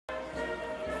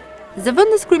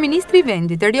Zëvendëskryeministri i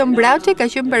vendit, AdriaNet, ka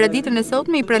qenë paraditën e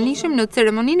sotme i pranishëm në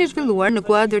ceremoninë e zhvilluar në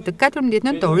kuadër të 14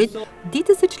 nëntorit,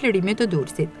 ditës së çlirimit të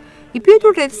Durrësit. I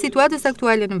pyetur rreth situatës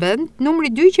aktuale në vend, numri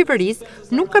 2 i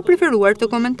qeverisë nuk ka preferuar të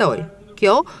komentojë.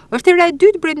 Kjo është hera e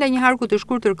dytë brenda një harku të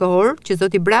shkurtër kohor që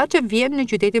zoti Braçe vjen në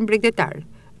qytetin bregdetar.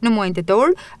 Në muajin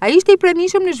tetor, ai ishte i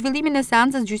pranishëm në zhvillimin e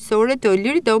seancës gjyqësore të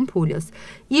Viziton Pulës,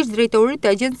 ish drejtori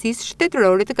të Agjencisë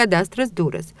Shtetërore të Kadastrës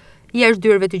Durrës. Jashtë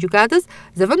dyerve të gjykatës,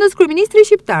 Zëvendëskryeministri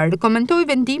shqiptar komentoi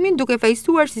vendimin duke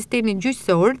fajsuar sistemin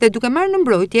gjyqësor dhe duke marrë në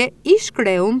mbrojtje ish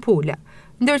kreun Pula.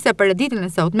 Ndërsa paraditën e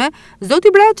sotme,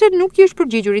 zoti Braçe nuk i është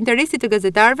përgjigjur interesit të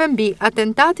gazetarëve mbi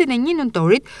atentatin e 1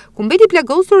 nëntorit, ku mbeti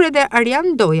plagosur edhe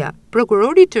AdriaNet,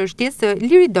 prokurori i çështjes së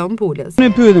Viziton Pulës.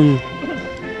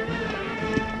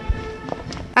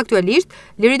 Aktualisht,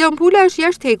 Viziton Pula është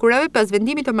jashtë hekurave pas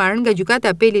vendimit të marrën nga gjykata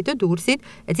e apelit të Durrësit,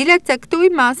 e cila caktoi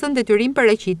masën detyrim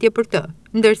paraqitje për të,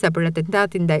 ndërsa për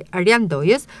atentatin ndaj AdriaNet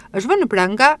është vënë në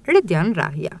pranga Redian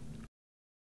Rahja.